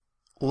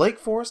Lake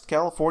Forest,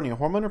 California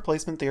Hormone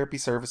Replacement Therapy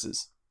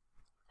Services.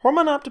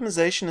 Hormone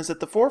optimization is at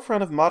the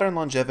forefront of modern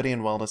longevity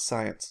and wellness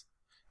science.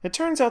 It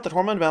turns out that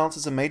hormone balance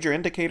is a major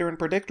indicator and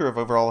predictor of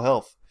overall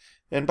health,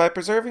 and by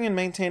preserving and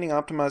maintaining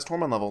optimized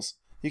hormone levels,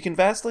 you can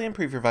vastly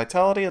improve your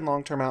vitality and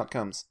long-term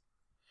outcomes.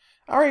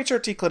 Our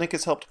HRT clinic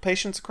has helped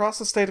patients across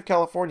the state of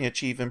California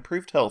achieve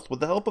improved health with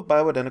the help of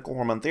bioidentical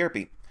hormone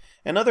therapy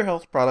and other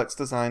health products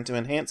designed to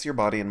enhance your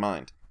body and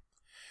mind.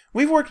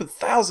 We've worked with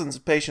thousands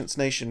of patients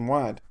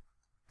nationwide,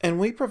 and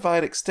we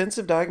provide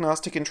extensive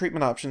diagnostic and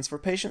treatment options for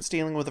patients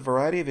dealing with a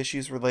variety of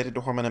issues related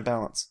to hormone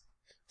imbalance.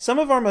 Some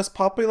of our most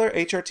popular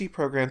HRT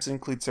programs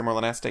include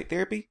sermorelin acetate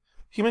therapy,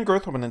 human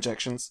growth hormone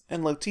injections,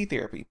 and low T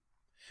therapy.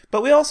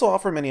 But we also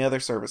offer many other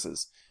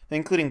services,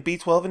 including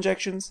B12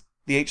 injections,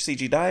 the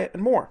HCG diet,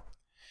 and more.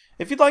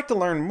 If you'd like to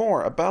learn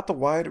more about the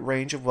wide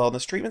range of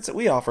wellness treatments that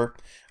we offer,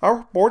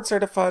 our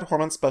board-certified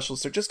hormone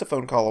specialists are just a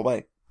phone call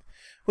away.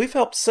 We've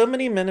helped so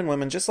many men and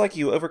women just like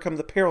you overcome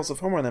the perils of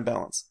hormone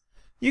imbalance.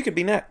 You could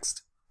be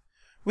next.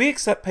 We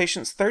accept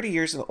patients 30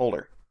 years and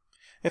older.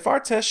 If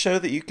our tests show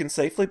that you can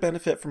safely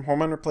benefit from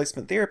hormone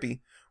replacement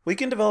therapy, we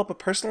can develop a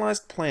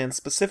personalized plan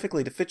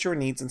specifically to fit your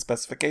needs and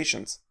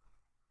specifications.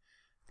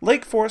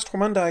 Lake Forest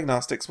Hormone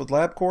Diagnostics with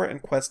LabCorp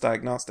and Quest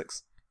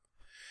Diagnostics.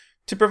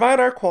 To provide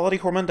our quality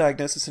hormone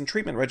diagnosis and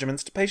treatment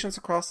regimens to patients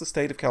across the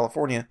state of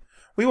California,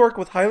 we work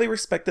with highly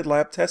respected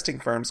lab testing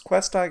firms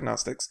Quest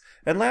Diagnostics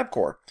and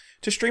LabCorp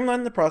to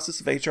streamline the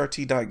process of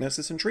HRT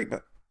diagnosis and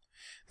treatment.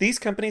 These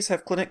companies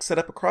have clinics set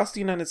up across the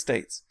United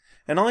States,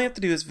 and all you have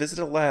to do is visit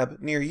a lab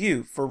near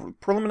you for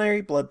preliminary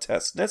blood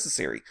tests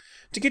necessary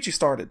to get you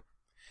started.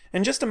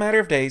 In just a matter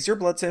of days, your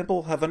blood sample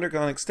will have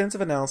undergone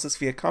extensive analysis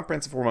via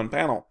comprehensive hormone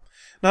panel,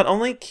 not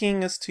only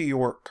keying us to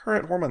your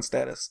current hormone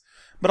status,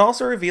 but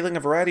also revealing a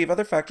variety of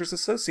other factors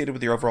associated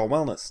with your overall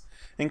wellness,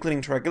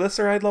 including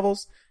triglyceride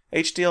levels,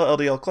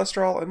 HDL-LDL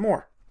cholesterol, and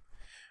more.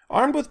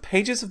 Armed with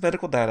pages of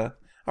medical data,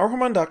 our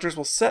hormone doctors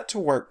will set to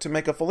work to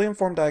make a fully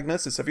informed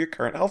diagnosis of your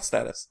current health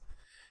status.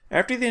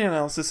 After the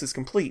analysis is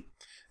complete,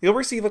 you'll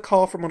receive a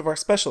call from one of our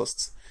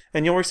specialists,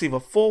 and you'll receive a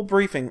full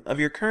briefing of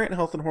your current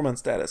health and hormone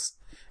status,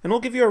 and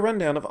we'll give you a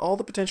rundown of all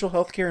the potential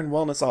healthcare and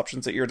wellness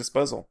options at your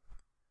disposal.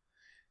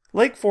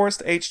 Lake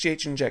Forest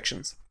HGH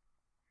Injections.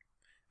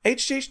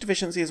 HGH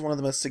deficiency is one of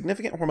the most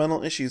significant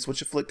hormonal issues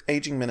which afflict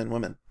aging men and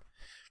women.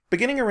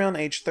 Beginning around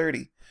age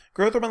 30,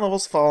 growth hormone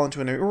levels fall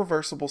into an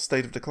irreversible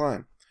state of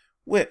decline,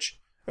 which,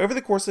 over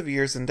the course of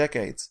years and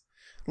decades,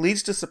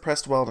 leads to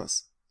suppressed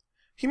wellness.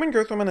 Human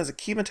growth hormone is a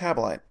key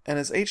metabolite, and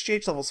as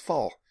HGH levels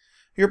fall,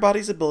 your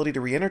body's ability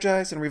to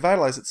re-energize and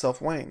revitalize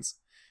itself wanes,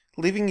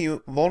 leaving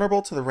you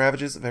vulnerable to the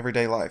ravages of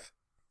everyday life.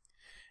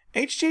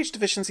 HGH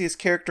deficiency is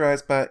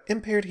characterized by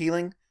impaired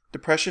healing,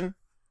 depression,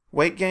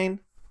 weight gain,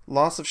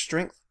 loss of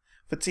strength,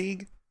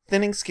 fatigue,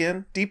 thinning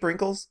skin, deep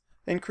wrinkles,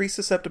 increased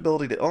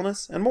susceptibility to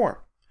illness, and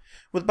more.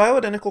 With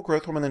bioidentical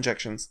growth hormone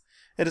injections,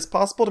 it is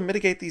possible to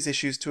mitigate these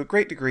issues to a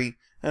great degree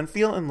and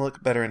feel and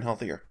look better and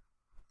healthier.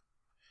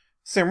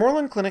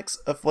 Sermorelin Clinics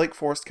of Lake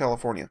Forest,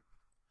 California.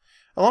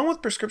 Along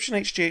with prescription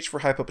HGH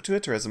for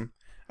hypopituitarism,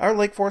 our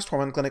Lake Forest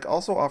Hormone Clinic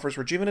also offers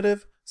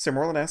rejuvenative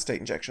sermorelin acetate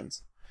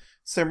injections.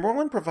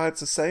 Sermorelin provides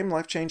the same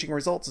life-changing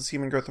results as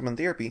human growth hormone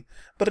therapy,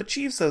 but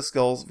achieves those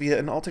goals via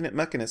an alternate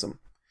mechanism.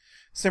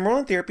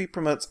 Sermorelin therapy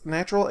promotes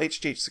natural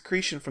HGH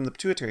secretion from the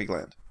pituitary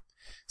gland.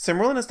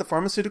 Sermorelin is the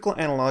pharmaceutical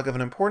analog of an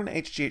important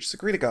HGH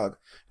secretagogue,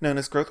 known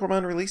as growth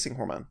hormone-releasing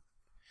hormone.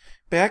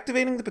 By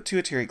activating the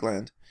pituitary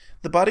gland,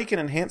 the body can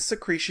enhance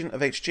secretion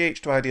of HGH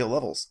to ideal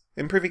levels,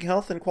 improving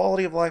health and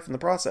quality of life in the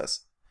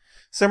process.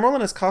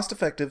 Sermorelin is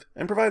cost-effective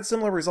and provides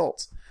similar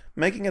results,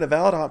 making it a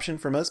valid option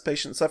for most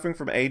patients suffering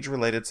from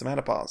age-related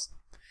somatopause.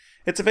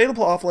 It's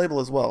available off-label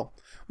as well,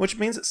 which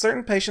means that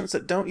certain patients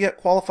that don't yet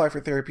qualify for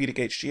therapeutic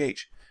HGH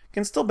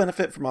can still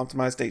benefit from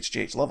optimized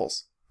HGH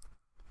levels.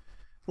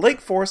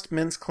 Lake Forest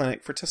Men's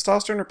Clinic for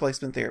Testosterone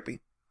Replacement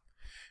Therapy.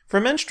 For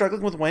men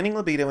struggling with waning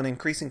libido and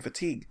increasing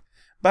fatigue,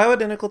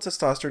 bioidentical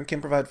testosterone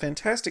can provide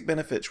fantastic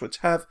benefits which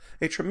have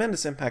a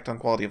tremendous impact on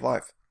quality of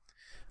life.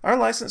 Our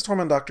licensed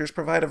hormone doctors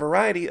provide a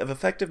variety of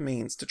effective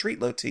means to treat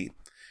low T,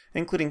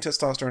 including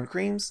testosterone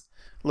creams,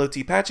 low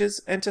T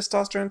patches, and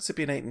testosterone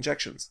cypionate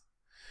injections.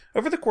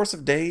 Over the course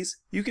of days,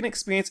 you can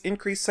experience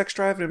increased sex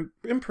drive and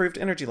improved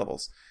energy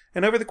levels,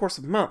 and over the course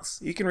of months,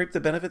 you can reap the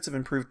benefits of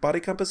improved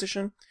body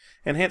composition,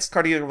 enhanced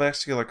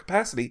cardiovascular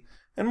capacity,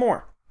 and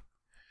more.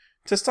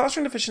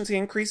 Testosterone deficiency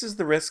increases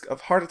the risk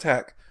of heart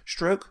attack,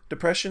 stroke,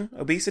 depression,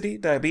 obesity,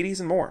 diabetes,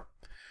 and more.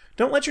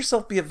 Don't let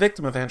yourself be a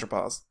victim of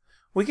andropause.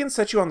 We can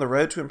set you on the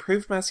road to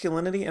improved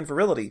masculinity and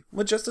virility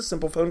with just a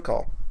simple phone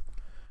call.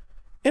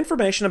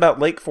 Information about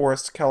Lake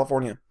Forest,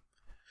 California.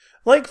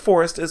 Lake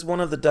Forest is one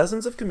of the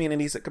dozens of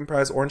communities that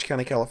comprise Orange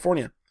County,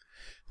 California.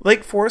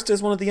 Lake Forest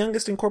is one of the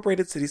youngest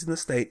incorporated cities in the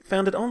state,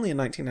 founded only in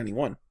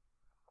 1991.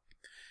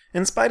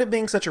 In spite of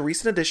being such a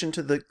recent addition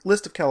to the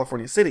list of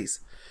California cities,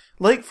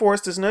 Lake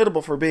Forest is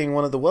notable for being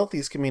one of the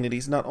wealthiest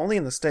communities not only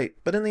in the state,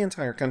 but in the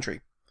entire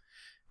country.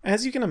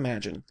 As you can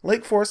imagine,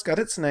 Lake Forest got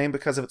its name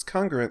because of its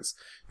congruence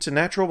to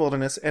natural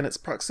wilderness and its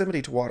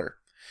proximity to water,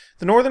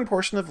 The northern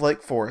portion of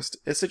Lake Forest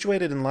is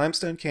situated in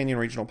Limestone Canyon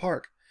Regional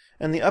Park,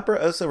 and the Upper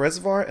Osa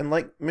Reservoir and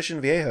Lake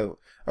Mission Viejo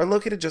are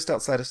located just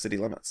outside of city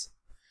limits.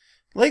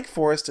 Lake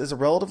Forest is a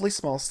relatively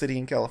small city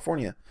in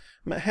California,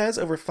 but has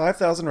over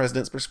 5,000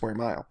 residents per square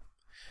mile.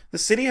 The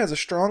city has a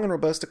strong and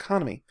robust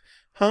economy,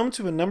 home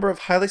to a number of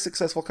highly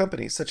successful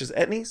companies such as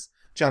Etnies,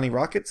 Johnny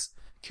Rockets,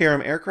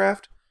 Karam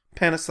Aircraft,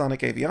 Panasonic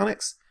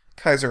Avionics,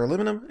 Kaiser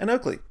Aluminum, and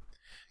Oakley.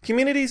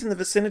 Communities in the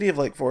vicinity of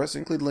Lake Forest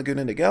include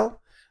Laguna Niguel,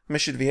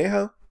 Mission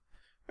Viejo,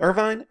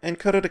 Irvine, and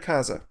Coto de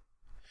Caza.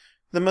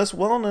 The most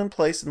well-known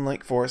place in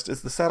Lake Forest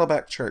is the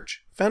Saddleback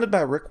Church, founded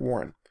by Rick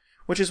Warren,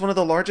 which is one of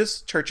the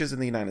largest churches in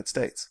the United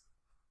States.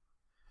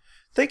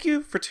 Thank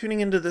you for tuning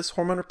into this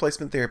hormone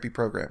replacement therapy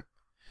program.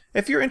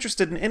 If you're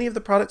interested in any of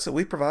the products that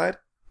we provide,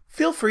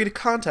 feel free to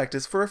contact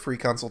us for a free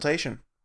consultation.